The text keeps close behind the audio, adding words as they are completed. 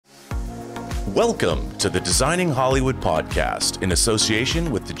Welcome to the Designing Hollywood podcast in association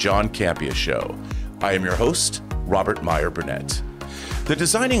with The John Campea Show. I am your host, Robert Meyer Burnett. The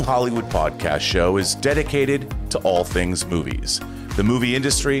Designing Hollywood podcast show is dedicated to all things movies, the movie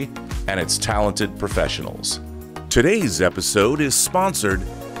industry, and its talented professionals. Today's episode is sponsored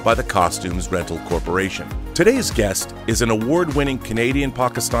by the Costumes Rental Corporation. Today's guest is an award-winning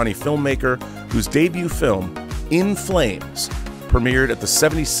Canadian-Pakistani filmmaker whose debut film, In Flames, premiered at the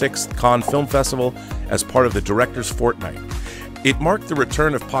 76th Cannes Film Festival as part of the Director's Fortnight. It marked the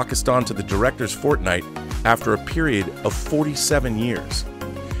return of Pakistan to the Director's Fortnight after a period of 47 years.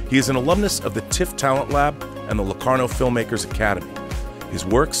 He is an alumnus of the TIFF Talent Lab and the Locarno Filmmakers Academy. His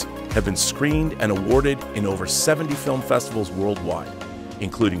works have been screened and awarded in over 70 film festivals worldwide,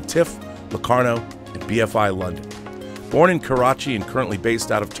 including TIFF, Locarno, and BFI London. Born in Karachi and currently based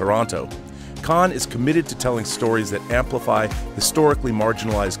out of Toronto, Kahn is committed to telling stories that amplify historically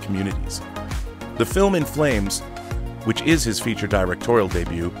marginalized communities. The film In Flames, which is his feature directorial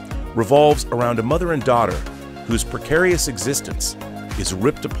debut, revolves around a mother and daughter whose precarious existence is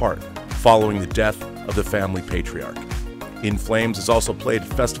ripped apart following the death of the family patriarch. In Flames is also played at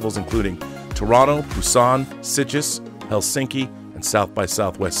festivals including Toronto, Busan, Sitges, Helsinki, and South by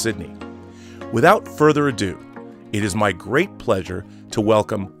Southwest Sydney. Without further ado, it is my great pleasure to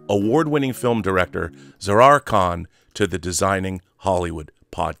welcome award-winning film director Zarrar Kahn to the Designing Hollywood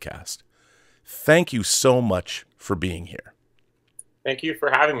podcast. Thank you so much for being here. Thank you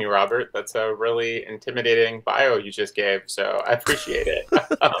for having me, Robert. That's a really intimidating bio you just gave, so I appreciate it.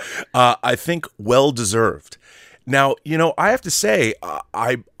 I think well-deserved. Now, you know, I have to say,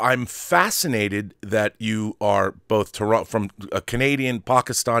 I'm fascinated that you are both from a Canadian,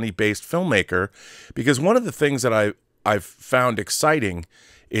 Pakistani-based filmmaker, because one of the things that I've found exciting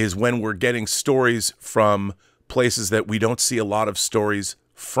is when we're getting stories from places that we don't see a lot of stories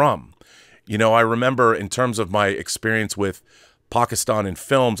from. You know, I remember in terms of my experience with Pakistan in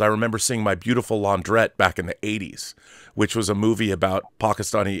films, I remember seeing My Beautiful Laundrette back in the 80s, which was a movie about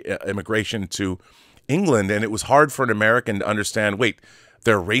Pakistani immigration to England, and it was hard for an American to understand, wait,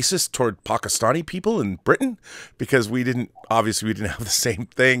 they're racist toward Pakistani people in Britain? Because we didn't have the same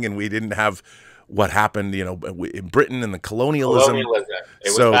thing, and we didn't have what happened, you know, in Britain and the colonialism. It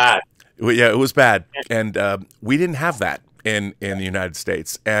was bad. Yeah, it was bad. And we didn't have that in the United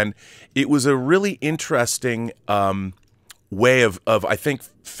States. And it was a really interesting way of I think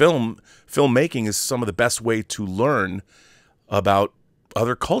filmmaking is some of the best way to learn about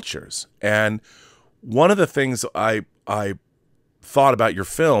other cultures. And one of the things I thought about your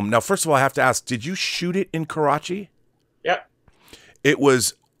film, now, first of all, I have to ask, did you shoot it in Karachi? Yeah. It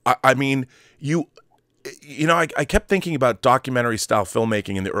was, I mean, you know, I kept thinking about documentary style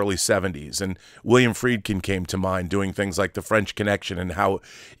filmmaking in the early 70s, and William Friedkin came to mind doing things like The French Connection and how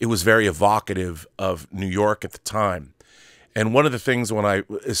it was very evocative of New York at the time. And one of the things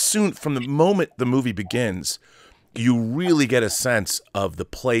from the moment the movie begins, you really get a sense of the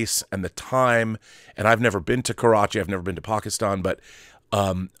place and the time. And I've never been to Karachi, I've never been to Pakistan, but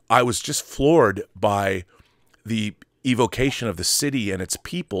I was just floored by the evocation of the city and its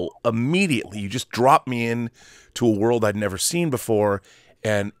people immediately. You just dropped me in to a world I'd never seen before,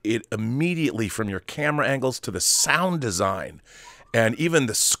 and it immediately, from your camera angles to the sound design and even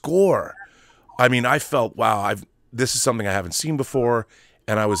the score, I mean, I felt, wow, this is something I haven't seen before,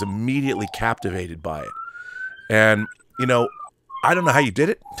 and I was immediately captivated by it. And, you know, I don't know how you did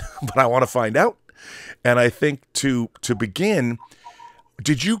it, but I want to find out. And I think to begin,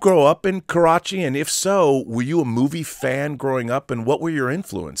 did you grow up in Karachi? And if so, were you a movie fan growing up? And what were your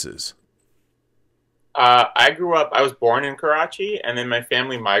influences? I was born in Karachi, and then my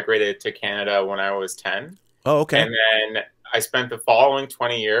family migrated to Canada when I was 10. Oh, okay. And then I spent the following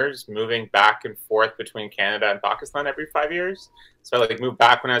 20 years moving back and forth between Canada and Pakistan every 5 years. So I moved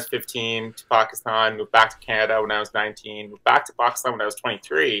back when I was 15 to Pakistan, moved back to Canada when I was 19, moved back to Pakistan when I was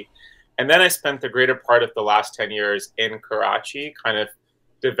 23. And then I spent the greater part of the last 10 years in Karachi, kind of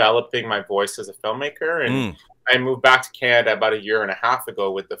developing my voice as a filmmaker. And I moved back to Canada about 1.5 years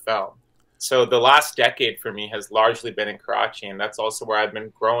ago with the film. So the last decade for me has largely been in Karachi, and that's also where I've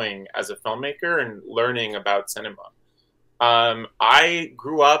been growing as a filmmaker and learning about cinema. I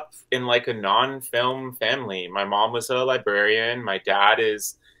grew up in like a non-film family. My mom was a librarian. My dad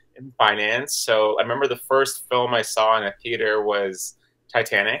is in finance. So I remember the first film I saw in a theater was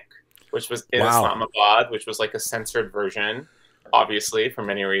Titanic, which was in Islamabad, which was like a censored version, obviously, for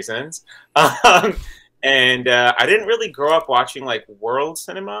many reasons. And I didn't really grow up watching like world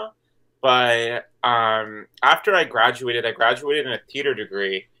cinema. But after I graduated in a theater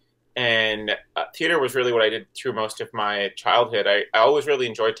degree. And theater was really what I did through most of my childhood. I always really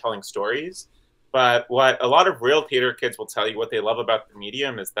enjoyed telling stories. But what a lot of real theater kids will tell you, what they love about the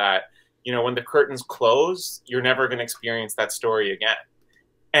medium is that, you know, when the curtains close, you're never going to experience that story again.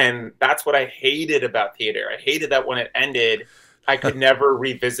 And that's what I hated about theater. I hated that when it ended, I could never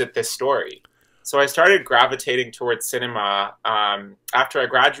revisit this story. So I started gravitating towards cinema. After I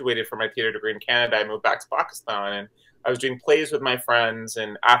graduated from my theater degree in Canada, I moved back to Pakistan, and I was doing plays with my friends.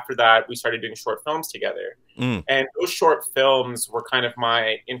 And after that, we started doing short films together. And those short films were kind of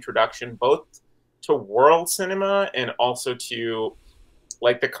my introduction, both to world cinema and also to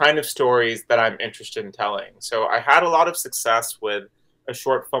like the kind of stories that I'm interested in telling. So I had a lot of success with a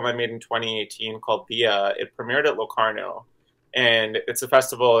short film I made in 2018 called Via. It premiered at Locarno, and it's a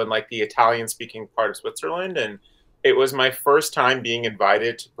festival in like the Italian-speaking part of Switzerland. And it was my first time being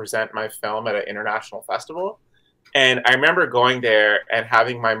invited to present my film at an international festival. And I remember going there and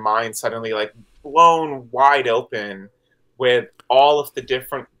having my mind suddenly like blown wide open with all of the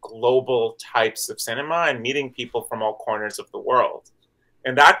different global types of cinema and meeting people from all corners of the world.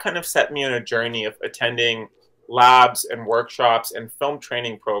 And that kind of set me on a journey of attending labs and workshops and film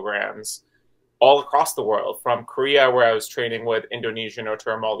training programs all across the world, from Korea, where I was training with Indonesian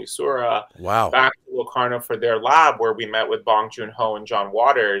Otur Maulisura, back to Locarno for their lab, where we met with Bong Joon-ho and John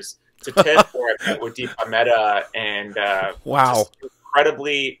Waters, to TIFF, where I met with Deepa Mehta and just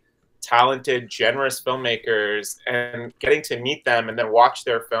incredibly talented, generous filmmakers, and getting to meet them and then watch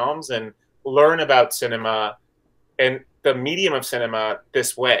their films and learn about cinema and the medium of cinema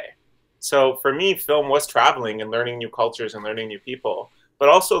this way. So for me, film was traveling and learning new cultures and learning new people, but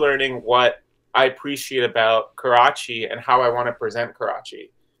also learning what I appreciate about Karachi and how I want to present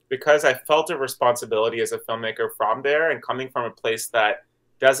Karachi, because I felt a responsibility as a filmmaker from there and coming from a place that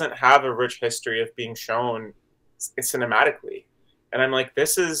doesn't have a rich history of being shown cinematically. And I'm like,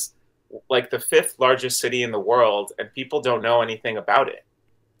 this is like the 5th largest city in the world and people don't know anything about it.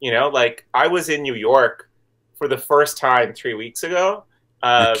 You know, like I was in New York for the first time 3 weeks ago.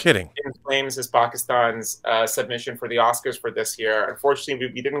 You're kidding. In Flames is Pakistan's submission for the Oscars for this year.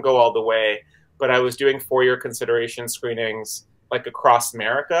 Unfortunately, we didn't go all the way, but I was doing for-year consideration screenings like across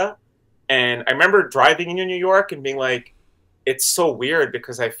America. And I remember driving into New York and being like, it's so weird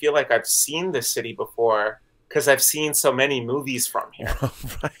because I feel like I've seen this city before because I've seen so many movies from here.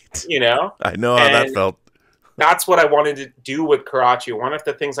 Right. You know? I know how that felt. That's what I wanted to do with Karachi. One of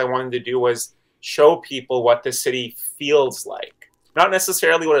the things I wanted to do was show people what the city feels like. Not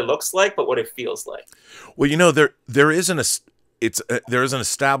necessarily what it looks like, but what it feels like. Well, you know, there is an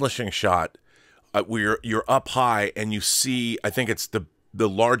establishing shot where you're up high and you see, I think it's the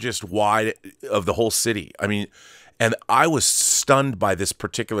largest wide of the whole city. I mean, and I was stunned by this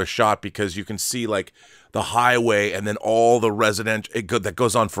particular shot because you can see like the highway and then all the residential that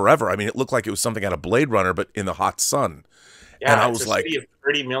goes on forever. I mean, it looked like it was something out of Blade Runner, but in the hot sun. Yeah, and I it's was a like, city of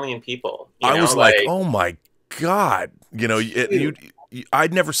 30 million people. I was like, oh my God, you know,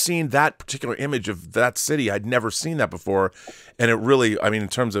 I'd never seen that particular image of that city. I'd never seen that before. And it really, I mean, in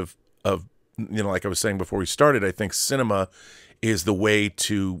terms of, you know, like I was saying before we started, I think cinema is the way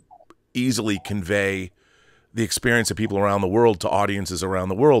to easily convey the experience of people around the world to audiences around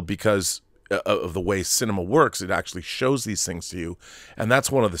the world because of the way cinema works. It actually shows these things to you. And that's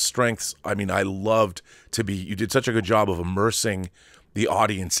one of the strengths. I mean, I loved you did such a good job of immersing the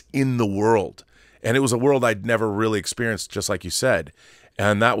audience in the world. And it was a world I'd never really experienced, just like you said.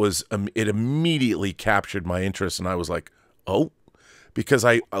 And that was, it immediately captured my interest. And I was like, oh, because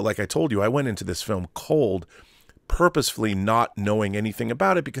like I told you, I went into this film cold, purposefully not knowing anything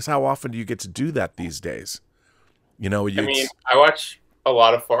about it, because how often do you get to do that these days? You know, I mean, I watch a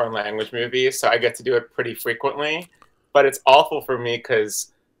lot of foreign language movies, so I get to do it pretty frequently, but it's awful for me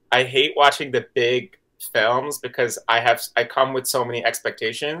because I hate watching the big films because I come with so many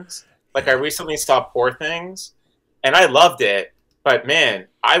expectations. Like I recently saw Poor Things and I loved it, but man,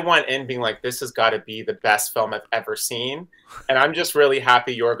 I went in being like, this has got to be the best film I've ever seen. And I'm just really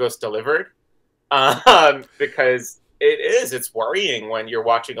happy Yorgos delivered because it's worrying when you're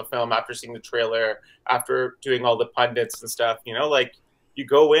watching a film after seeing the trailer, after doing all the pundits and stuff, you know, like you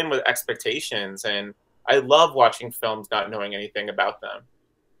go in with expectations, and I love watching films not knowing anything about them.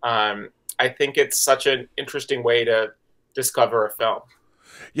 I think it's such an interesting way to discover a film.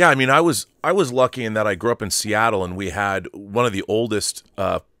 Yeah, I mean, I was lucky in that I grew up in Seattle, and we had one of the oldest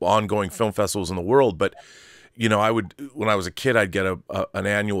ongoing film festivals in the world. But you know, when I was a kid, I'd get an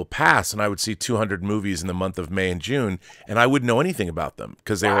annual pass, and I would see 200 movies in the month of May and June, and I wouldn't know anything about them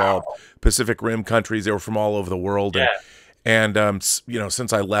because they were all Pacific Rim countries. They were from all over the world. Yeah. And you know,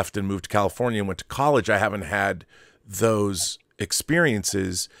 since I left and moved to California and went to college, I haven't had those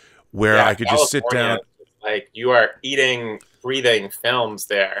experiences where Yeah, I could just sit California, down. like you are eating, breathing films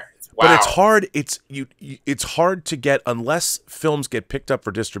there. But it's Wow. hard. It's hard to get, unless films get picked up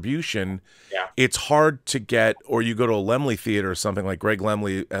for distribution. Yeah. It's hard to get, or you go to a Laemmle theater or something, like Greg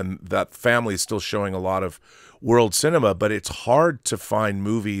Laemmle and that family is still showing a lot of world cinema, but it's hard to find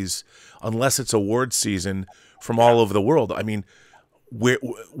movies unless it's award season from all over the world. I mean,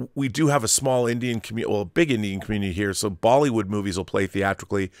 we do have a small Indian community, well, a big Indian community here, so Bollywood movies will play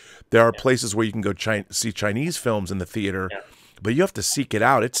theatrically. There are places where you can go see Chinese films in the theater, but you have to seek it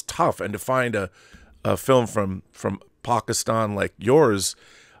out. It's tough, and to find a film from Pakistan like yours,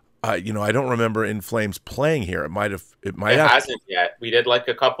 you know, I don't remember In Flames playing here. It hasn't yet. We did like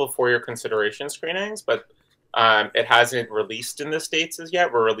a couple for your consideration screenings, but it hasn't released in the States as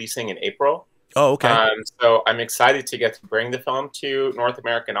yet. We're releasing in April. Oh, okay. So I'm excited to get to bring the film to North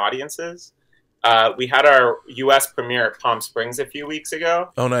American audiences. We had our U.S. premiere at Palm Springs a few weeks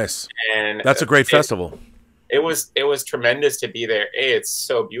ago. Oh, nice. And that's a great festival. It was tremendous to be there. It's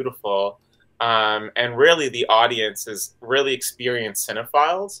so beautiful. And really the audience is really experienced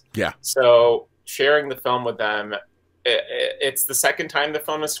cinephiles. Yeah. So sharing the film with them, it's the second time the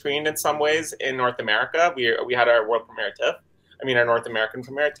film is screened in some ways in North America. We had our world premiere TIFF. Our North American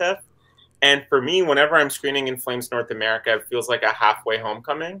premiere TIFF. And for me, whenever I'm screening In Flames North America, it feels like a halfway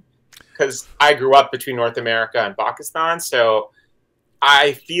homecoming because I grew up between North America and Pakistan. So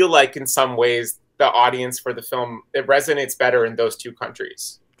I feel like in some ways the audience for the film, it resonates better in those two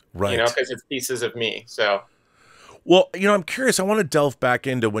countries. Right. You know, because it's pieces of me. So, well, you know, I'm curious. I want to delve back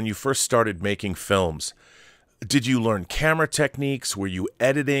into when you first started making films. Did you learn camera techniques? Were you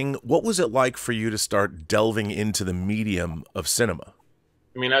editing? What was it like for you to start delving into the medium of cinema?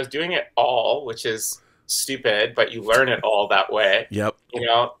 I was doing it all, which is stupid, but you learn it all that way. Yep. You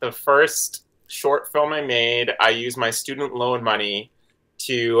know, the first short film I made, I used my student loan money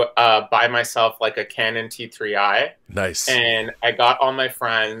to buy myself like a Canon T3i. Nice. And I got all my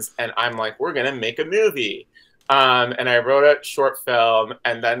friends and I'm like, we're going to make a movie. And I wrote a short film,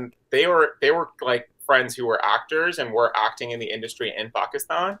 and then they were like friends who were actors and were acting in the industry in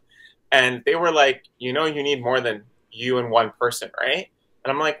Pakistan. And they were like, you know, you need more than you and one person, right?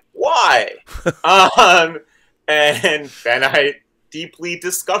 And I'm like, why? And then I deeply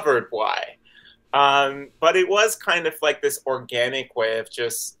discovered why. But it was kind of like this organic way of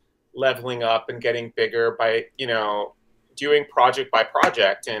just leveling up and getting bigger by, you know, doing project by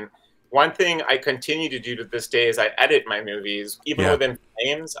project. And one thing I continue to do to this day is I edit my movies. Even within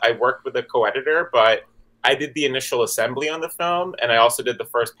Flames, I worked with a co-editor, but I did the initial assembly on the film, and I also did the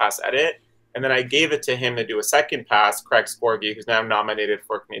first pass edit. And then I gave it to him to do a second pass, Craig Sporgy, who's now nominated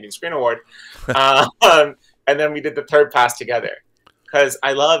for a Canadian Screen Award. And then we did the third pass together. Because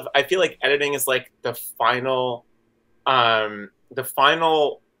I feel like editing is like the final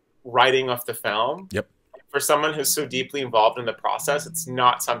writing of the film. Yep. For someone who's so deeply involved in the process, it's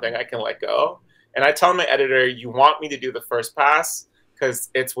not something I can let go. And I tell my editor, you want me to do the first pass because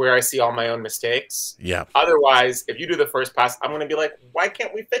it's where I see all my own mistakes. Yeah. Otherwise, if you do the first pass, I'm going to be like, why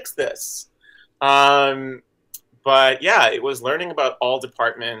can't we fix this? But yeah, it was learning about all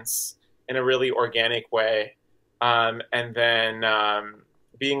departments in a really organic way. And then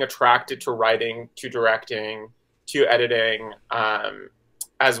being attracted to writing, to directing, to editing,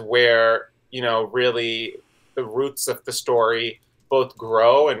 as where, you know, really the roots of the story both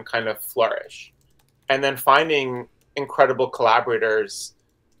grow and kind of flourish. And then finding incredible collaborators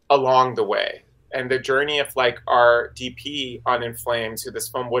along the way. And the journey of like our DP on In Flames, who this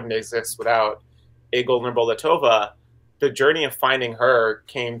film wouldn't exist without, Egil Nurbolatova, the journey of finding her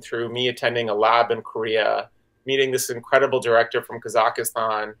came through me attending a lab in Korea, meeting this incredible director from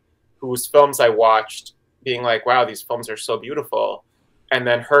Kazakhstan, whose films I watched, being like, wow, these films are so beautiful. And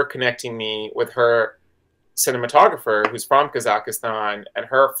then her connecting me with her cinematographer, who's from Kazakhstan, and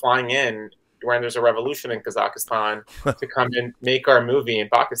her flying in when there's a revolution in Kazakhstan to come and make our movie in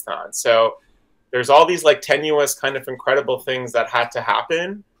Pakistan. So there's all these like tenuous kind of incredible things that had to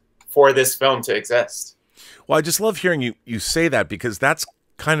happen for this film to exist. Well, I just love hearing you say that, because that's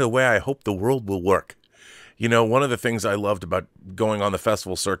kind of the way I hope the world will work. You know, one of the things I loved about going on the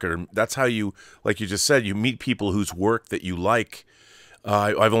festival circuit, and that's how you, like you just said, you meet people whose work that you like.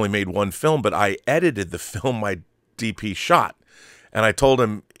 I've only made one film, but I edited the film my DP shot. And I told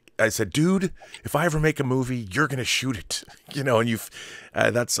him, I said, dude, if I ever make a movie, you're going to shoot it. You know, and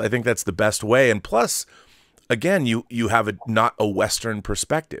I think that's the best way. And plus, again, you have not a Western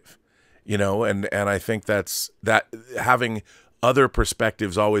perspective, you know, and I think that having other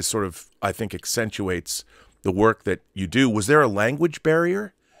perspectives always sort of, I think, accentuates the work that you do. Was there a language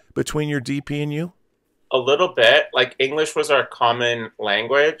barrier between your DP and you? A little bit. Like English was our common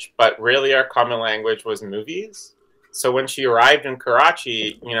language, but really our common language was movies. So when she arrived in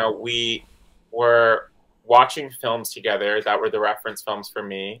Karachi, you know, we were watching films together that were the reference films for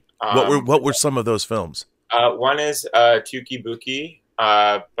me. What were some of those films? One is Tuki Buki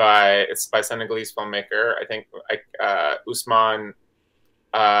by Senegalese filmmaker. I think Usman.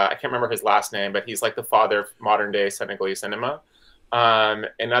 I can't remember his last name, but he's like the father of modern day Senegalese cinema.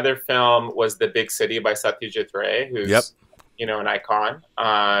 Another film was The Big City by Satyajit Ray, who's you know, an icon.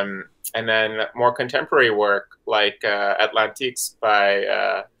 And then more contemporary work like Atlantiques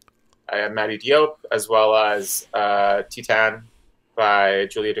by Maddie Diop, as well as Titan by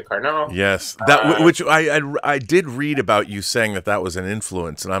Julia Ducournau. Yes, that which I did read about you saying that was an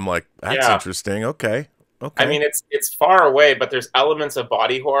influence, and I'm like, that's interesting. Okay. Okay. I mean, it's far away, but there's elements of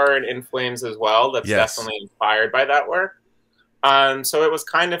body horror and In Flames as well. That's definitely inspired by that work. So it was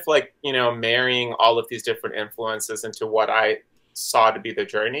kind of like, you know, marrying all of these different influences into what I saw to be the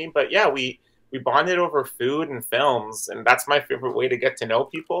journey. But yeah, we bonded over food and films, and that's my favorite way to get to know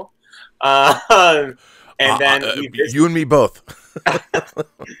people. And then you and me both.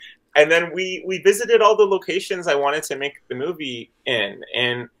 And then we visited all the locations I wanted to make the movie in.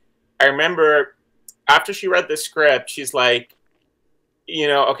 And I remember after she read the script, she's like, you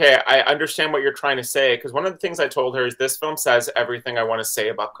know, okay, I understand what you're trying to say. Because one of the things I told her is this film says everything I want to say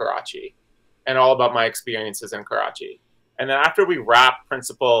about Karachi and all about my experiences in Karachi. And then after we wrapped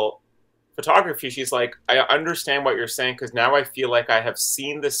principal photography, she's like, I understand what you're saying, because now I feel like I have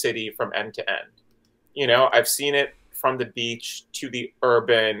seen the city from end to end. You know, I've seen it from the beach to the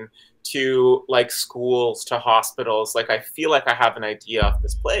urban to like schools to hospitals. Like I feel like I have an idea of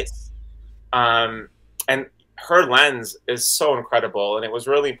this place. And her lens is so incredible, and it was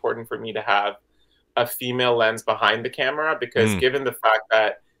really important for me to have a female lens behind the camera, because given the fact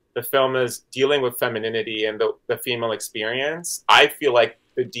that the film is dealing with femininity and the female experience, I feel like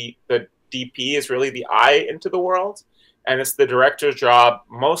the DP is really the eye into the world, and it's the director's job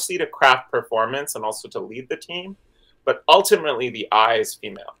mostly to craft performance and also to lead the team, but ultimately the eye is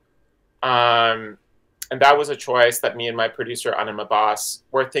female. And that was a choice that me and my producer Anam Abbas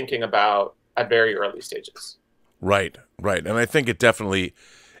were thinking about at very early stages. Right, right. And I think it definitely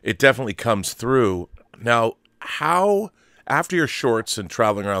comes through. Now, how, after your shorts and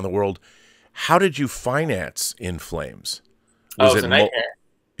traveling around the world, how did you finance In Flames? It was a nightmare.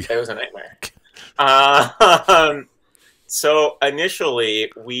 It was a nightmare. So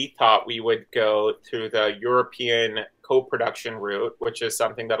initially, we thought we would go through the European co-production route, which is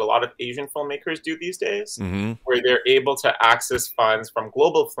something that a lot of Asian filmmakers do these days, where they're able to access funds from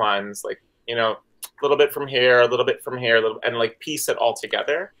global funds, like, you know, a little bit from here, a little bit from here, and like piece it all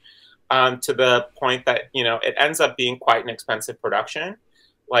together, to the point that, you know, it ends up being quite an expensive production.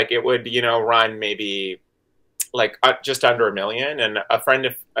 Like it would, you know, run maybe like just under $1 million. And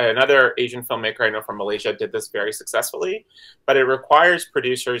another Asian filmmaker I know from Malaysia did this very successfully, but it requires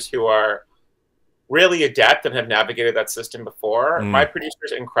producers who are really adept and have navigated that system before. My producer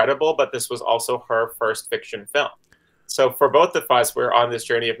is incredible, but this was also her first fiction film. So for both of us, we're on this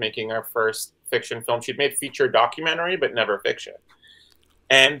journey of making our first fiction film. She'd made feature documentary, but never fiction.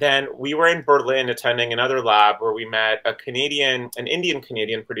 And then we were in Berlin attending another lab where we met an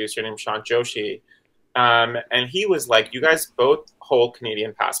Indian-Canadian producer named Shant Joshi. And he was like, you guys both hold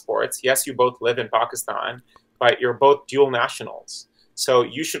Canadian passports. Yes, you both live in Pakistan, but you're both dual nationals. So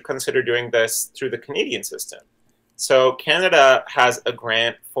you should consider doing this through the Canadian system. So Canada has a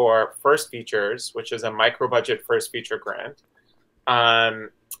grant for first features, which is a micro-budget first feature grant.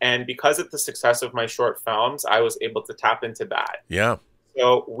 And because of the success of my short films, I was able to tap into that. Yeah.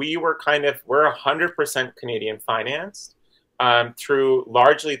 So we're 100% Canadian financed,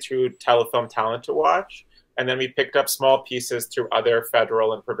 largely through Telefilm Talent to Watch. And then we picked up small pieces through other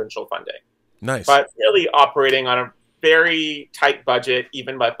federal and provincial funding. Nice. But really operating on a very tight budget,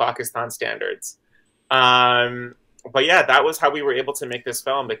 even by Pakistan standards. But yeah, that was how we were able to make this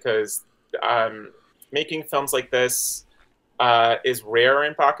film, because making films like this is rare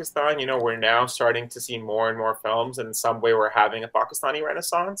in Pakistan. You know, we're now starting to see more and more films, and in some way we're having a Pakistani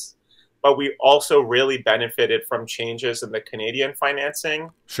renaissance. But we also really benefited from changes in the Canadian financing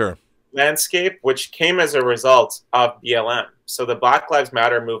landscape, which came as a result of BLM. So the Black Lives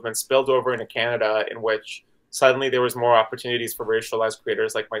Matter movement spilled over into Canada, in which suddenly there was more opportunities for racialized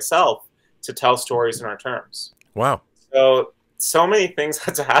creators like myself to tell stories in our terms. Wow. So many things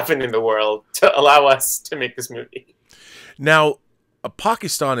had to happen in the world to allow us to make this movie. Now,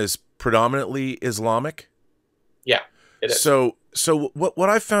 Pakistan is predominantly Islamic. Yeah, it is. So what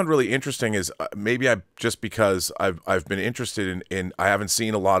I found really interesting is maybe just because I've been interested in I haven't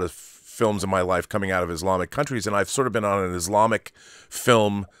seen a lot of films in my life coming out of Islamic countries, and I've sort of been on an Islamic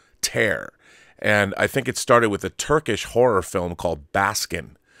film tear. And I think it started with a Turkish horror film called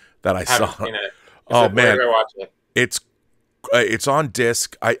Baskin that I saw. Seen it. Oh man, where do I watch it? It's on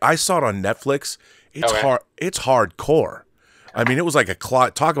disc. I saw it on Netflix. It's hard. It's hardcore. I mean, it was like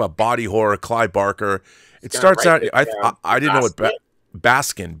talk about body horror. Clive Barker. It starts out. I didn't know what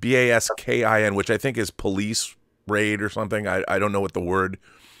Baskin, Baskin, which I think is police raid or something. I don't know what the word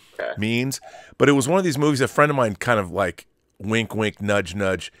means, but it was one of these movies. A friend of mine kind of like wink, wink, nudge,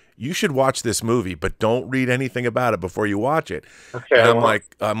 nudge. You should watch this movie, but don't read anything about it before you watch it. Okay, and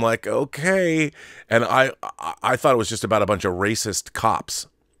I'm like, okay. And I thought it was just about a bunch of racist cops.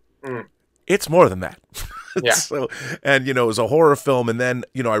 Mm. It's more than that. Yeah. So, and it was a horror film. And then,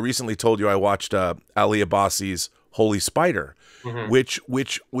 I recently told you I watched Ali Abbasi's Holy Spider, which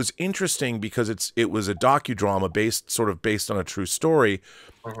was interesting because it was a docudrama based on a true story,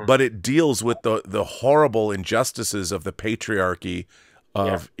 but it deals with the horrible injustices of the patriarchy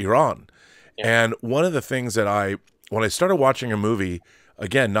of Iran. Yeah. And one of the things that when I started watching a movie,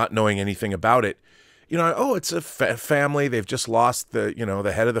 again, not knowing anything about it, it's a family. They've just lost the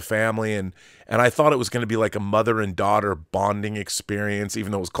head of the family. And I thought it was going to be like a mother and daughter bonding experience,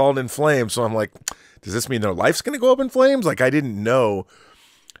 even though it was called In Flames. So I'm like, does this mean their life's going to go up in flames? Like, I didn't know.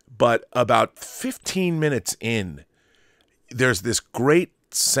 But about 15 minutes in, there's this great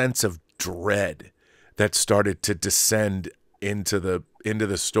sense of dread that started to descend into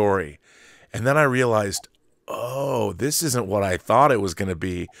the story. And then I realized, oh, this isn't what I thought it was going to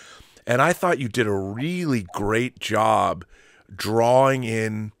be. And I thought you did a really great job drawing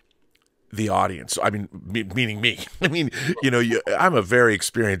in the audience. I mean, meaning me. I mean, I'm a very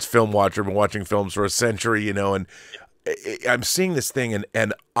experienced film watcher. I've been watching films for a century, and I'm seeing this thing,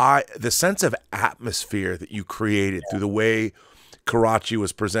 and the sense of atmosphere that you created through the way Karachi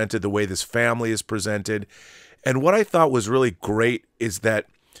was presented, the way this family is presented. And what I thought was really great is that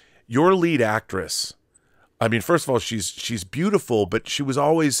your lead actress, I mean, first of all, she's beautiful, but she was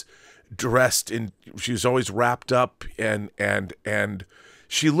always she was always wrapped up and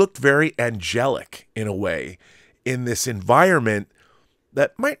she looked very angelic in a way in this environment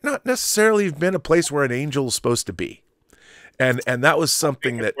that might not necessarily have been a place where an angel is supposed to be. And that was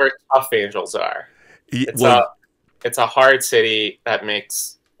something that where tough angels are. It's a hard city that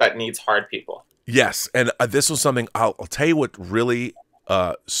needs hard people. Yes. And this was something I'll tell you what really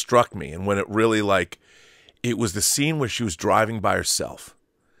struck me. And when it really it was the scene where she was driving by herself.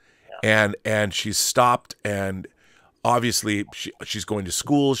 And she's stopped, and obviously she's going to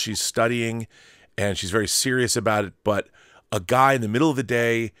school, she's studying, and she's very serious about it. But a guy in the middle of the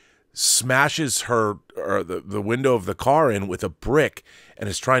day smashes the window of the car in with a brick and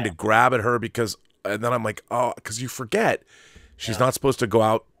is trying to grab at her and then I'm like, oh, because you forget she's not supposed to go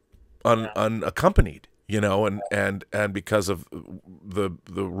out unaccompanied, and because of the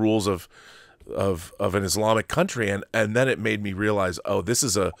rules of an Islamic country, and then it made me realize, oh, this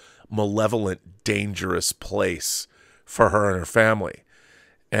is a malevolent, dangerous place for her and her family.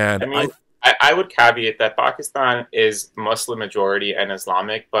 And I would caveat that Pakistan is Muslim majority and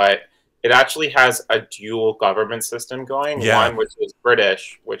Islamic, but it actually has a dual government system going. Yeah. One which is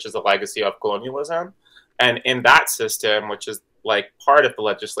British, which is a legacy of colonialism, and in that system, which is like part of the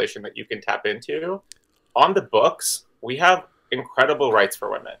legislation that you can tap into, on the books, we have incredible rights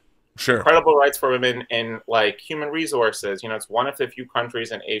for women. Sure. Incredible rights for women in human resources. It's one of the few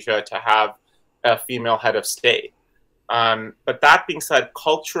countries in Asia to have a female head of state. But that being said,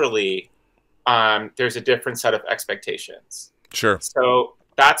 culturally, there's a different set of expectations. Sure. So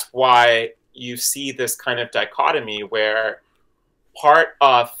that's why you see this kind of dichotomy where part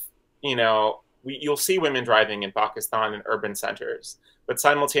of, you'll see women driving in Pakistan in urban centers, but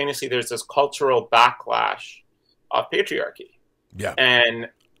simultaneously there's this cultural backlash of patriarchy. Yeah. And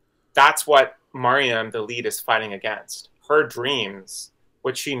that's what Mariam, the lead, is fighting against. Her dreams,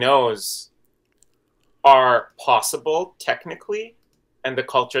 which she knows are possible technically, and the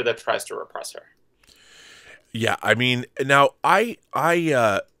culture that tries to repress her. Yeah, I mean, now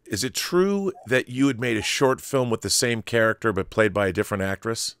is it true that you had made a short film with the same character but played by a different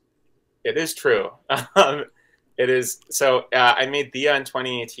actress? It is true. It is. So I made Dia in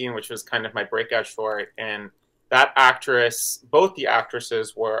 2018, which was kind of my breakout short, and that actress, both the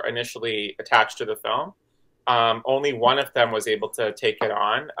actresses were initially attached to the film. Only one of them was able to take it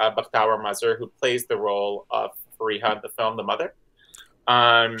on, Bakhtawar Mazhar, who plays the role of Fariha in the film, the mother.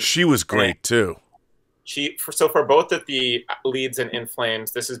 She was great too. So for both of the leads in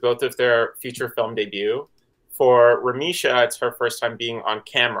Flames, this is both of their feature film debut. For Ramisha, it's her first time being on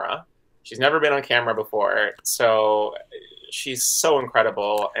camera. She's never been on camera before, so she's so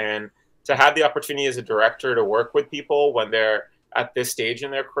incredible. And to have the opportunity as a director to work with people when they're at this stage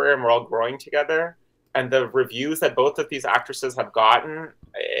in their career and we're all growing together, and the reviews that both of these actresses have gotten,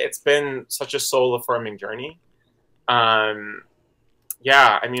 it's been such a soul-affirming journey.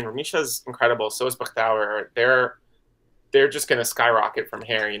 Yeah, I mean, Ramisha's incredible. So is Bakhtaour. They're just going to skyrocket from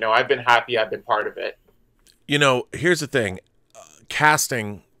here. You know, I've been happy I've been part of it. You know, here's the thing.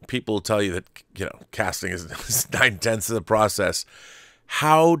 Casting, people will tell you that, you know, casting is 9/10 of the process.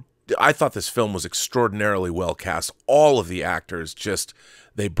 I thought this film was extraordinarily well cast. All of the actors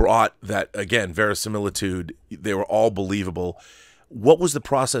they brought that, again, verisimilitude. They were all believable. What was the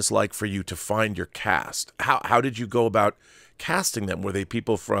process like for you to find your cast? How did you go about casting them? Were they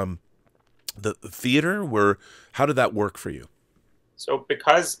people from the theater? How did that work for you? So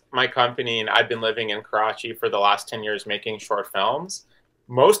because my company and I've been living in Karachi for the last 10 years making short films,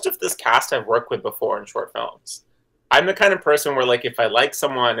 most of this cast I've worked with before in short films. I'm the kind of person where, like, if I like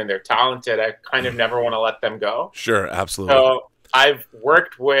someone and they're talented, I kind of never want to let them go. Sure, absolutely. So I've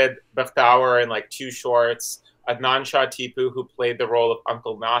worked with Bakhtaour in like 2 shorts, Adnan Shah Tipu, who played the role of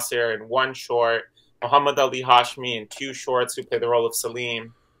Uncle Nasir in 1 short, Muhammad Ali Hashmi in 2 shorts, who played the role of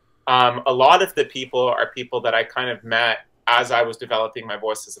Salim. A lot of the people are people that I kind of met as I was developing my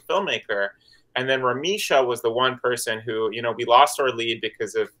voice as a filmmaker. And then Ramisha was the one person who, you know, we lost our lead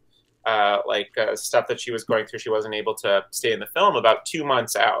because of stuff that she was going through. She wasn't able to stay in the film about 2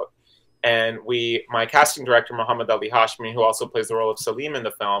 months out. And my casting director, Muhammad Ali Hashmi, who also plays the role of Salim in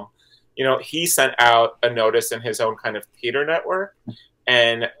the film, you know, he sent out a notice in his own kind of theater network.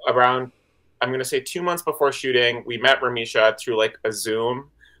 And around, I'm going to say 2 months before shooting, we met Ramisha through like a Zoom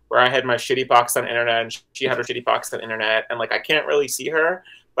where I had my shitty Pakistan internet and she had her shitty Pakistan internet. And like, I can't really see her.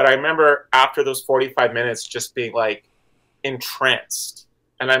 But I remember after those 45 minutes just being like entranced.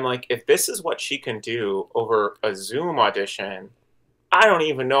 And I'm like, if this is what she can do over a Zoom audition, I don't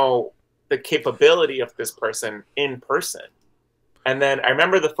even know the capability of this person in person. And then I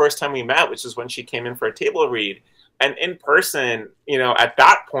remember the first time we met, which is when she came in for a table read. And in person, you know, at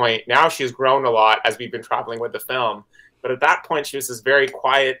that point, now she's grown a lot as we've been traveling with the film. But at that point, she was this very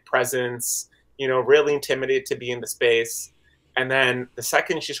quiet presence, you know, really intimidated to be in the space. And then the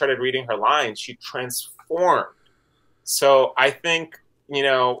second she started reading her lines, she transformed. So I think, you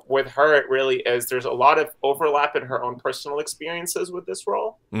know, with her, it really is, there's a lot of overlap in her own personal experiences with this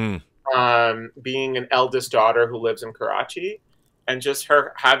role. Being an eldest daughter who lives in Karachi, and just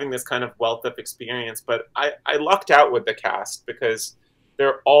her having this kind of wealth of experience. But I lucked out with the cast because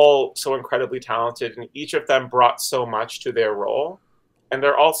they're all so incredibly talented, and each of them brought so much to their role. And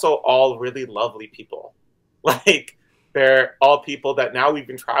they're also all really lovely people. Like, they're all people that now we've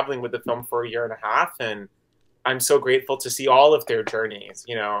been traveling with the film for 1.5 years, and I'm so grateful to see all of their journeys,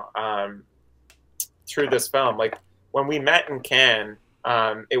 you know, through this film. Like, when we met in Cannes,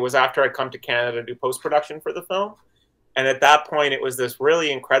 it was after I'd come to Canada to do post-production for the film. And at that point, it was this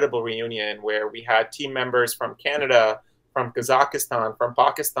really incredible reunion where we had team members from Canada, from Kazakhstan, from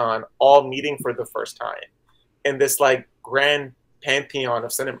Pakistan, all meeting for the first time in this like grand pantheon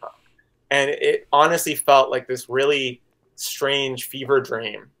of cinema. And it honestly felt like this really strange fever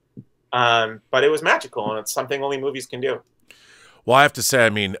dream. But it was magical, and it's something only movies can do. Well, I have to say, I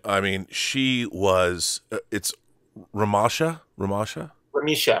mean, she was. It's Ramisha.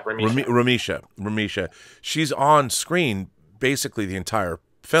 She's on screen basically the entire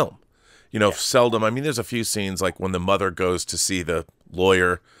film. You know, seldom. I mean, there's a few scenes like when the mother goes to see the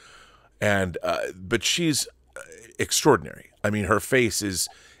lawyer, and but she's extraordinary. I mean, her face is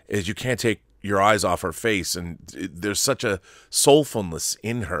you can't take your eyes off her face, and there's such a soulfulness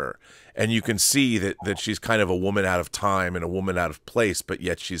in her. And you can see that she's kind of a woman out of time and a woman out of place, but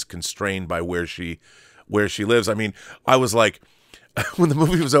yet she's constrained by where she lives. I mean, I was like, when the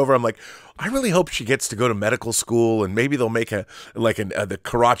movie was over, I'm like, I really hope she gets to go to medical school, and maybe they'll make the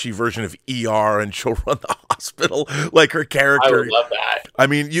Karachi version of ER, and she'll run the hospital like her character. I would love that. I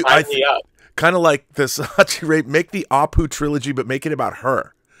mean, kind of like the Saatchi Ray, make the Apu trilogy, but make it about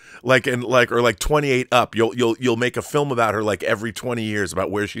her. Like 28 Up, you'll make a film about her like every 20 years about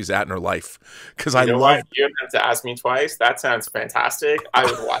where she's at in her life. Because I love. You don't have to ask me twice. That sounds fantastic. I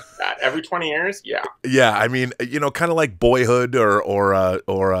would watch that every 20 years. Yeah. Yeah, I mean, you know, kind of like Boyhood or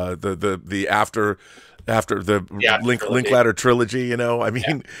the after the Linklater trilogy. You know, I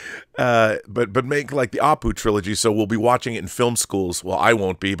mean, but make like the Apu trilogy. So we'll be watching it in film schools. Well, I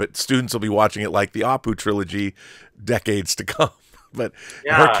won't be, but students will be watching it like the Apu trilogy, decades to come. But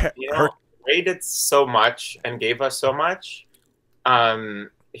yeah, Ray did so much and gave us so much.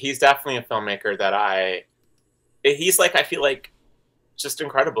 He's definitely a filmmaker that he's like, I feel like just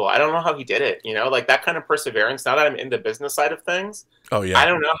incredible. I don't know how he did it, you know, like that kind of perseverance. Now that I'm in the business side of things, Oh yeah. I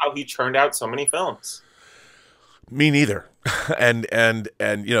don't know how he churned out so many films. Me neither. and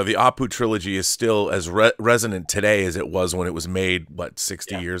you know, the Apu trilogy is still as resonant today as it was when it was made, what,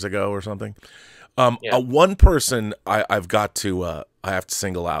 60 years ago or something. One person I've got to I have to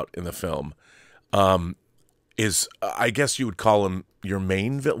single out in the film is I guess you would call him your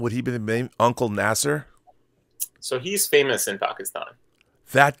main villain. Would he be the main Uncle Nasser? So he's famous in Pakistan.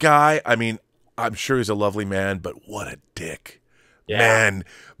 That guy, I mean, I'm sure he's a lovely man, but what a dick. Yeah.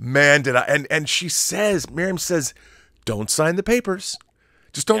 Man, did I. And she says, Miriam says, don't sign the papers.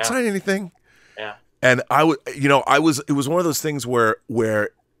 Just don't sign anything. Yeah. And I would, you know, it was one of those things where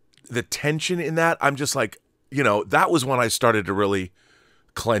the tension in that, I'm just like, you know, that was when I started to really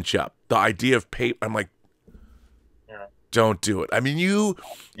clench up. The idea of paper, I'm like, don't do it. I mean, you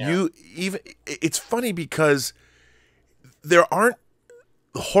even, it's funny because there aren't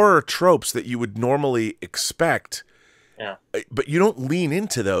horror tropes that you would normally expect. Yeah. But you don't lean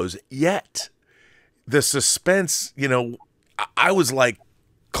into those yet. The suspense, you know, I was like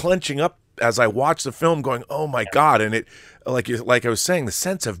clenching up as I watched the film going, oh my God. And it, like I was saying, the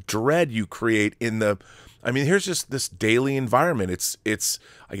sense of dread you create in the, I mean, here's just this daily environment. It's,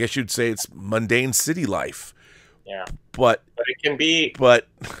 I guess you'd say it's mundane city life. Yeah. But it can be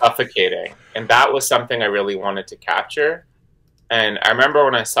suffocating. And that was something I really wanted to capture. And I remember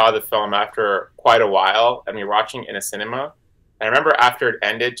when I saw the film after quite a while, and we were watching in a cinema. And I remember after it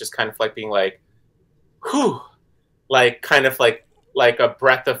ended, just kind of like being like, whew, like kind of like a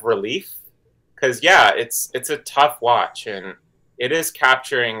breath of relief. Because yeah, it's a tough watch, and it is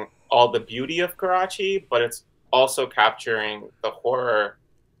capturing all the beauty of Karachi, but it's also capturing the horror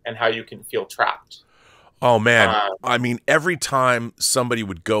and how you can feel trapped. Oh man, I mean, every time somebody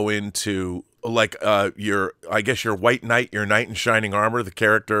would go into like your white knight, your knight in shining armor, the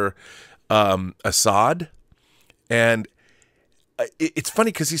character Assad, and it's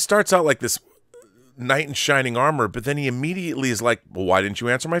funny because he starts out like this knight in shining armor, but then he immediately is like, well, why didn't you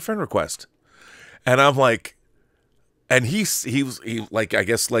answer my friend request? And I'm like, and he like, I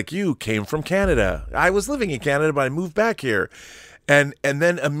guess like you, came from Canada. I was living in Canada, but I moved back here. And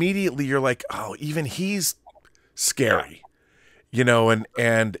then immediately you're like, oh, even he's scary, you know, and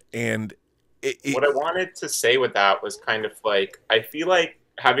what I wanted to say with that was kind of like, I feel like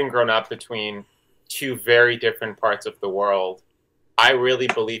having grown up between two very different parts of the world, I really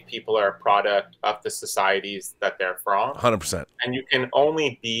believe people are a product of the societies that they're from. 100%. And you can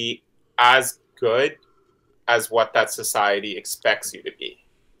only be as good as what that society expects you to be.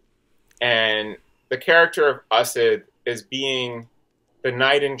 And the character of Asad is being the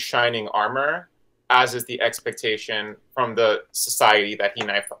knight in shining armor, as is the expectation from the society that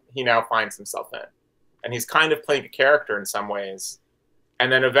he now finds himself in. And he's kind of playing a character in some ways.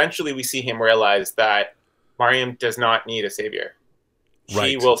 And then eventually we see him realize that Mariam does not need a savior. Right.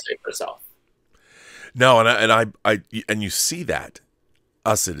 She will save herself. No, and you see that.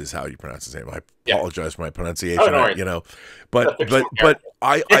 Asad is how you pronounce his name. I apologize for my pronunciation. Oh, no, you know, but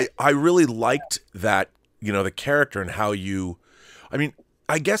I really liked that, you know, the character and how you, I mean,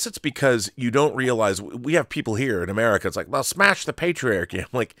 I guess it's because you don't realize we have people here in America. It's like, well, smash the patriarchy. I'm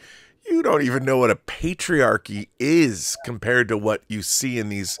like, you don't even know what a patriarchy is compared to what you see in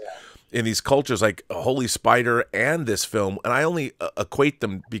these cultures, like Holy Spider and this film. And I only equate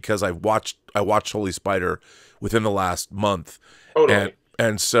them because I watched Holy Spider within the last month. Totally.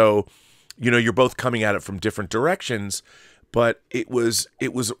 And so, you know, you're both coming at it from different directions, but it was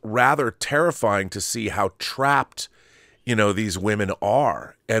rather terrifying to see how trapped, you know, these women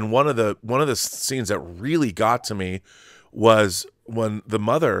are. And one of the scenes that really got to me was when the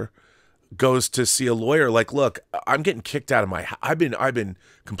mother goes to see a lawyer, like, look, I'm getting kicked out of my, I've been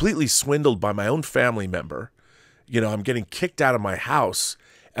completely swindled by my own family member. You know, I'm getting kicked out of my house,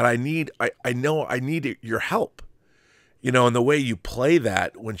 and I know I need your help. You know, and the way you play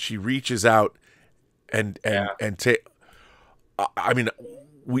that when she reaches out and take, I mean,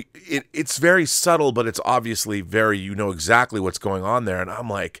 it's very subtle, but it's obviously very, you know exactly what's going on there. And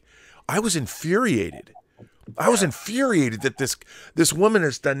I'm like, I was infuriated. I was infuriated that this woman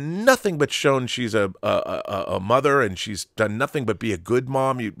has done nothing but shown she's a mother, and she's done nothing but be a good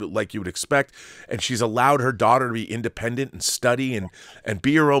mom, like you would expect, and she's allowed her daughter to be independent and study and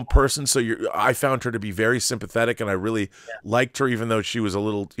be her own person. So I found her to be very sympathetic, and I really liked her, even though she was a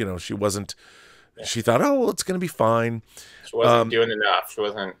little, you know, she wasn't. She thought, oh, well, it's going to be fine. She wasn't doing enough.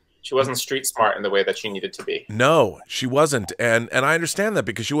 She wasn't street smart in the way that she needed to be. No, she wasn't. And I understand that,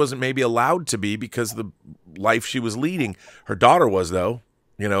 because she wasn't maybe allowed to be because of the life she was leading. Her daughter was, though,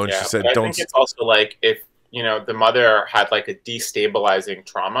 you know, and she said, I think it's also like, if you know, the mother had like a destabilizing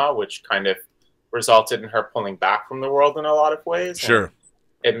trauma, which kind of resulted in her pulling back from the world in a lot of ways. Sure. And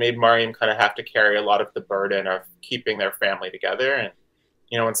it made Mariam kind of have to carry a lot of the burden of keeping their family together. And,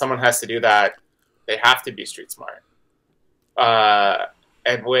 you know, when someone has to do that, they have to be street smart.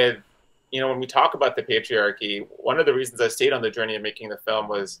 And with, you know, when we talk about the patriarchy, one of the reasons I stayed on the journey of making the film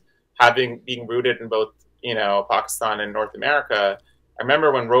was being rooted in both, you know, Pakistan and North America. I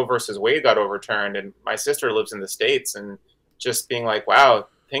remember when Roe versus Wade got overturned, and my sister lives in the States, and just being like, wow,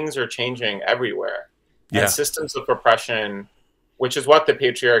 things are changing everywhere. Yeah. And systems of oppression, which is what the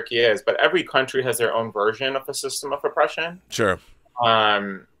patriarchy is, but every country has their own version of a system of oppression. Sure.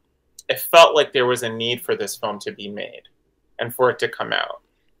 It felt like there was a need for this film to be made and for it to come out,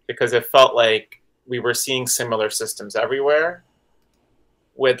 because it felt like we were seeing similar systems everywhere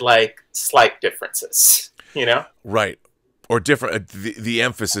with like slight differences, you know? Right. Or different, the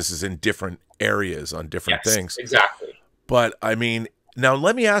emphasis is in different areas on different things. Exactly. But I mean, now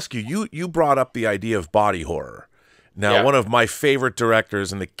let me ask you, you brought up the idea of body horror. Now, one of my favorite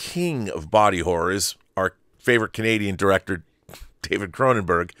directors and the king of body horror is our favorite Canadian director, David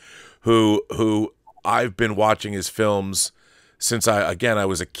Cronenberg, who I've been watching his films since I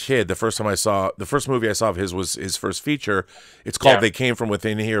was a kid. The first movie I saw of his was his first feature. It's called They Came From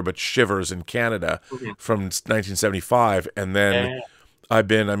Within Here, but Shivers in Canada from 1975. And then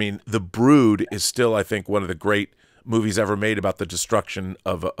The Brood is still, I think, one of the great movies ever made about the destruction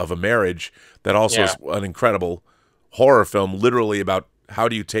of a marriage. That also is an incredible horror film, literally about how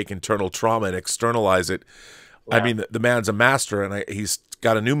do you take internal trauma and externalize it. Yeah. I mean, the man's a master, and he's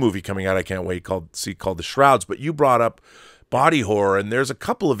got a new movie coming out I can't wait called The Shrouds. But you brought up body horror, and there's a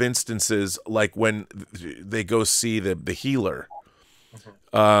couple of instances like when they go see the healer.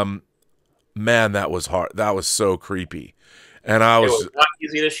 Man, that was hard. That was so creepy, and it was not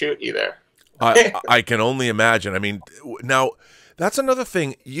easy to shoot either. I can only imagine. I mean, now that's another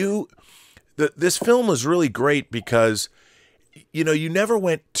thing. This film was really great because, you know, you never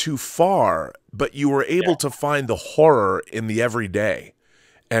went too far, but you were able to find the horror in the everyday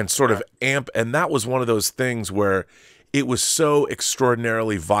and sort of and that was one of those things where it was so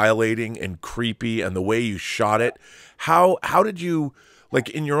extraordinarily violating and creepy, and the way you shot it. How did you, like,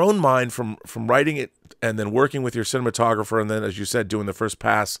 in your own mind, from writing it and then working with your cinematographer and then, as you said, doing the first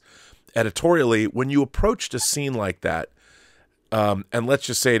pass editorially, when you approached a scene like that, and let's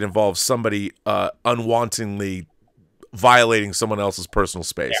just say it involves somebody unwantingly violating someone else's personal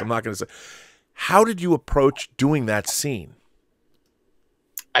space. I'm not going to say, how did you approach doing that scene?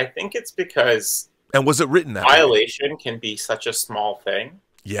 I think it's because, and was it written that violation can be such a small thing.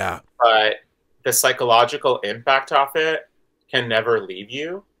 Yeah. But the psychological impact of it can never leave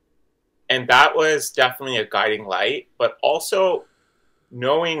you. And that was definitely a guiding light, but also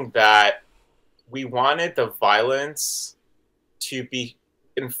knowing that we wanted the violence to be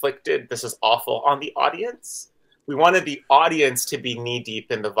inflicted, this is awful, on the audience. We wanted the audience to be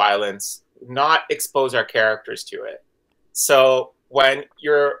knee-deep in the violence, not expose our characters to it. So when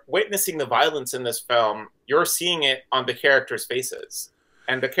you're witnessing the violence in this film, you're seeing it on the characters' faces.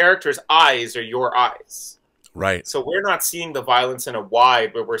 And the characters' eyes are your eyes. Right. So we're not seeing the violence in a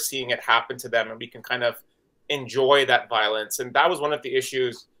wide, but we're seeing it happen to them, and we can kind of enjoy that violence. And that was one of the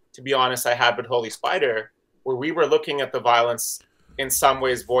issues, to be honest, I had with Holy Spider, where we were looking at the violence in some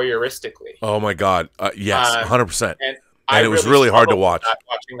ways voyeuristically. Oh my God. Yes, 100%. And it was really hard to watch.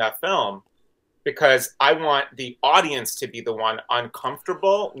 Watching that film, because I want the audience to be the one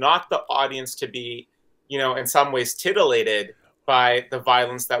uncomfortable, not the audience to be, you know, in some ways titillated by the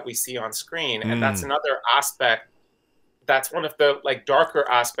violence that we see on screen. And that's another aspect. That's one of the like darker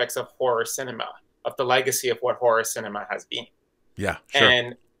aspects of horror cinema, of the legacy of what horror cinema has been. Yeah, sure.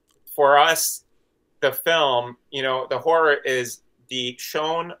 And for us, the film, you know, the horror is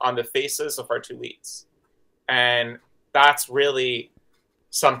shown on the faces of our two leads. And that's really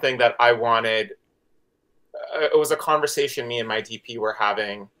something that I wanted. It was a conversation me and my DP were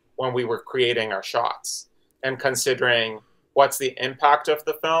having when we were creating our shots and considering what's the impact of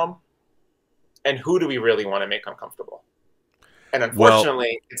the film and who do we really want to make uncomfortable. And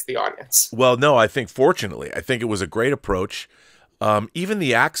unfortunately, it's the audience. Well, no, I think fortunately, I think it was a great approach. Even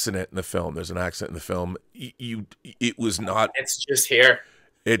the accident in the film, there's an accident in the film. It was not. It's just here,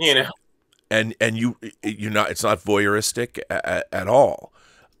 you know. And you're not. It's not voyeuristic at all.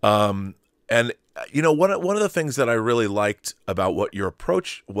 And you know, one of the things that I really liked about what your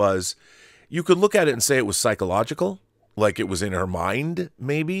approach was, you could look at it and say it was psychological, like it was in her mind,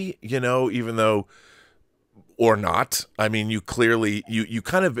 maybe. You know, even though or not. I mean, you clearly, you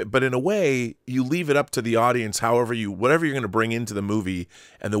kind of, but in a way, you leave it up to the audience, however whatever you're going to bring into the movie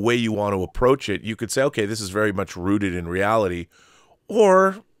and the way you want to approach it. You could say, okay, this is very much rooted in reality,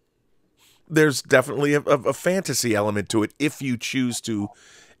 or there's definitely a fantasy element to it if you choose to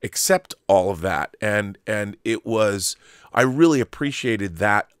accept all of that. And it was, I really appreciated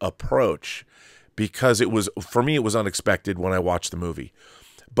that approach because it was, for me, it was unexpected when I watched the movie.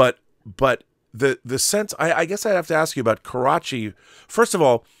 But the sense, I guess I'd have to ask you about Karachi. First of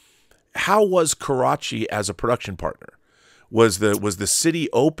all, how was Karachi as a production partner? Was the city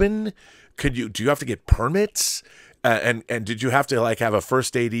open? Do you have to get permits? And did you have to like have a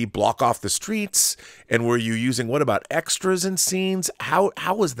first AD block off the streets? And were you using, what about extras in scenes? How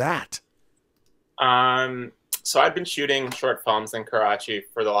was that? So I've been shooting short films in Karachi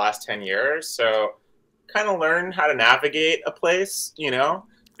for the last 10 years. So kind of learned how to navigate a place, you know.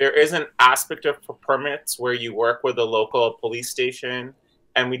 There is an aspect of permits where you work with a local police station.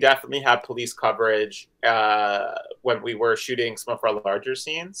 And we definitely had police coverage when we were shooting some of our larger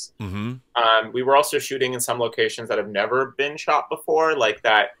scenes. Mm-hmm. We were also shooting in some locations that have never been shot before, like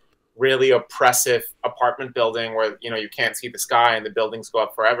that really oppressive apartment building where, you know, you can't see the sky and the buildings go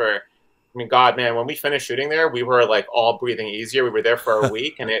up forever. I mean, God, man, when we finished shooting there, we were like all breathing easier. We were there for a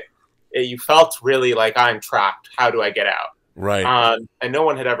week, and you felt really like, I'm trapped. How do I get out? Right. And no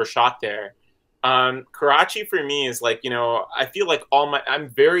one had ever shot there. Karachi for me is like, you know, I feel like I'm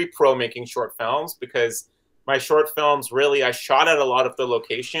very pro making short films because my short films really, I shot at a lot of the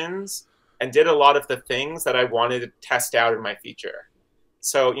locations and did a lot of the things that I wanted to test out in my feature.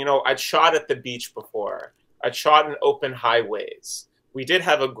 So, you know, I'd shot at the beach before. I'd shot in open highways. We did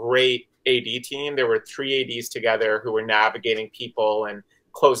have a great AD team. There were 3 ADs together who were navigating people and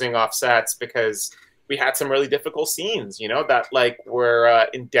closing off sets because we had some really difficult scenes, you know, that like were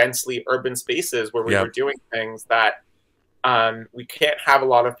in densely urban spaces where we were doing things that we can't have a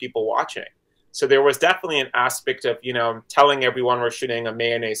lot of people watching. So there was definitely an aspect of, you know, telling everyone we're shooting a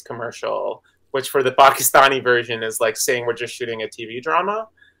mayonnaise commercial, which for the Pakistani version is like saying we're just shooting a TV drama,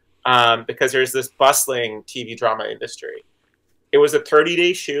 because there's this bustling TV drama industry. It was a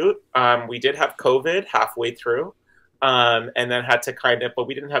 30-day shoot. We did have COVID halfway through. And then had to but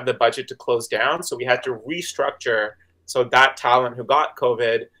we didn't have the budget to close down. So we had to restructure so that talent who got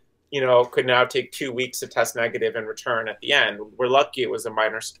COVID, you know, could now take 2 weeks to test negative and return at the end. We're lucky it was a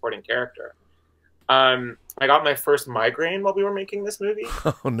minor supporting character. I got my first migraine while we were making this movie.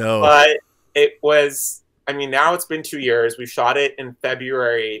 Oh, no. But it was, I mean, now it's been 2 years. We shot it in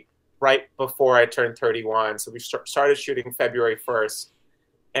February, right before I turned 31. So we started shooting February 1st.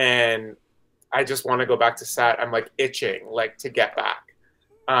 And I just want to go back to set. I'm like itching, like to get back.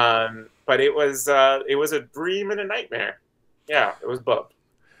 But it was a dream and a nightmare. Yeah, it was both.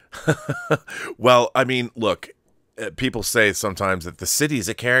 Well, I mean, look, people say sometimes that the city is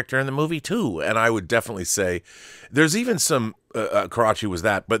a character in the movie too, and I would definitely say there's even some Karachi was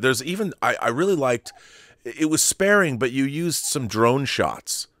that, but there's even I really liked. It was sparing, but you used some drone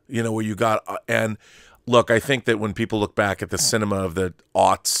shots. You know, where you got and look, I think that when people look back at the cinema of the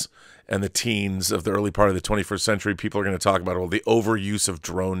aughts and the teens of the early part of the 21st century, people are going to talk about, well, the overuse of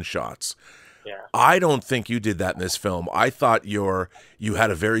drone shots. Yeah. I don't think you did that in this film. I thought you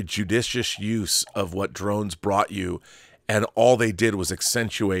had a very judicious use of what drones brought you, and all they did was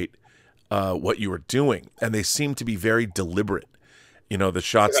accentuate what you were doing, and they seemed to be very deliberate. You know, the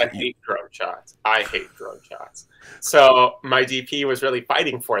shots. I hate drone shots. I hate drone shots. So my DP was really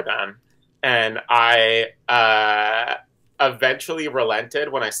fighting for them, and I eventually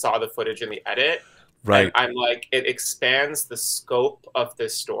relented when I saw the footage in the edit. Right. And I'm like, it expands the scope of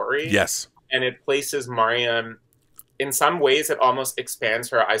this story. Yes. And it places Mariam, in some ways, it almost expands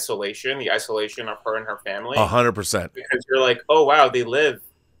her isolation, the isolation of her and her family. 100%. Because you're like, oh, wow,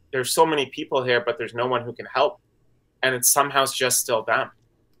 there's so many people here, but there's no one who can help. And it's somehow just still them.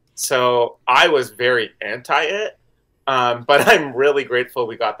 So I was very anti it, but I'm really grateful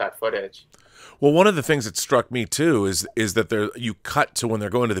we got that footage. Well, one of the things that struck me too is that you cut to when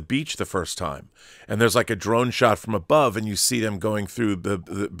they're going to the beach the first time, and there's like a drone shot from above, and you see them going through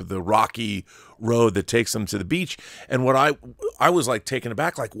the rocky road that takes them to the beach. And what I was like taken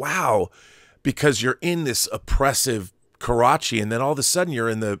aback, like, wow, because you're in this oppressive Karachi, and then all of a sudden you're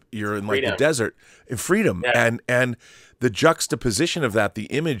in like the desert in freedom, yeah. and the juxtaposition of that, the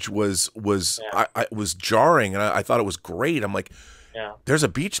image was was jarring, and I thought it was great. I'm like, yeah, there's a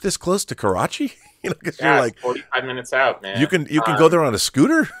beach this close to Karachi, you know, because you're like 45 minutes out, man. You can go there on a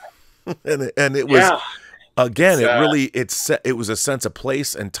scooter, and it was again, it was a sense of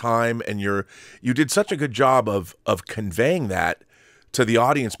place and time, and you did such a good job of conveying that to the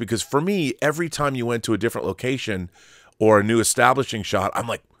audience, because for me, every time you went to a different location or a new establishing shot, I'm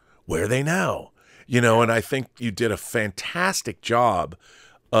like, where are they now? You know, and I think you did a fantastic job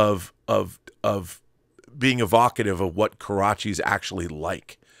of being evocative of what Karachi's actually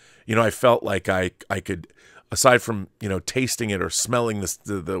like. You know, I felt like I could, aside from, you know, tasting it or smelling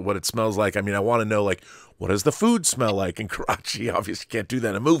the what it smells like. I mean, I want to know, like, what does the food smell like in Karachi? Obviously, can't do that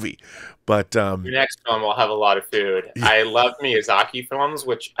in a movie. But your next film will have a lot of food. Yeah. I love Miyazaki films,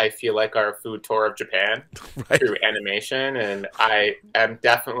 which I feel like are a food tour of Japan through animation, and I am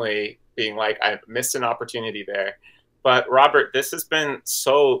definitely being like, I missed an opportunity there. But Robert, this has been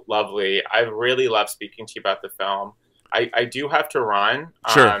so lovely. I really love speaking to you about the film. I do have to run,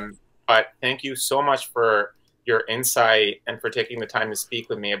 sure. But thank you so much for your insight and for taking the time to speak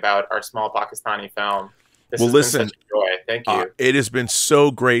with me about our small Pakistani film. This has been such a joy. Thank you. It has been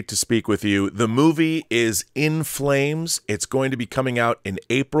so great to speak with you. The movie is In Flames. It's going to be coming out in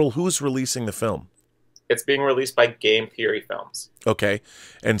April. Who's releasing the film? It's being released by Game Theory Films. Okay.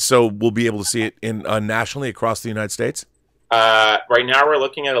 And so we'll be able to see it in nationally across the United States? Right now we're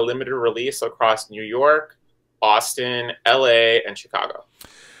looking at a limited release across New York, Boston, LA, and Chicago.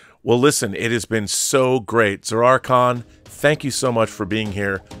 Well, listen, it has been so great. Zarrar Kahn, thank you so much for being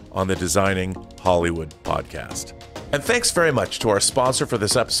here on the Designing Hollywood podcast. And thanks very much to our sponsor for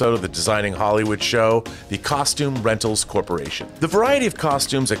this episode of the Designing Hollywood show, the Costume Rentals Corporation. The variety of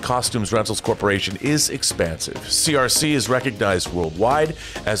costumes at Costumes Rentals Corporation is expansive. CRC is recognized worldwide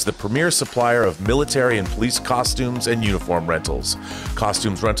as the premier supplier of military and police costumes and uniform rentals.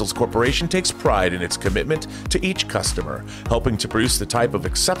 Costumes Rentals Corporation takes pride in its commitment to each customer, helping to produce the type of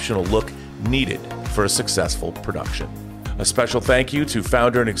exceptional look needed for a successful production. A special thank you to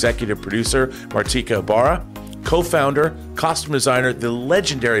founder and executive producer Martika Ibarra, co-founder, costume designer, the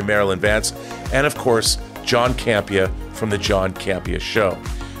legendary Marilyn Vance, and of course, John Campia from The John Campia Show.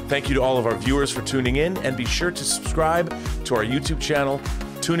 Thank you to all of our viewers for tuning in, and be sure to subscribe to our YouTube channel.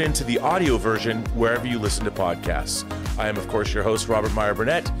 Tune in to the audio version wherever you listen to podcasts. I am, of course, your host, Robert Meyer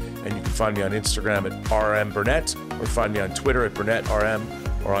Burnett, and you can find me on Instagram at rmburnett, or find me on Twitter at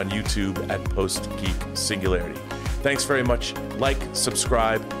BurnettRM, or on YouTube at Post-Geek Singularity. Thanks very much. Like,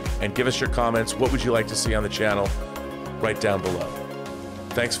 subscribe, and give us your comments. What would you like to see on the channel? Right down below.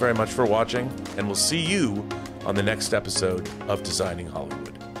 Thanks very much for watching, and we'll see you on the next episode of Designing Hollywood.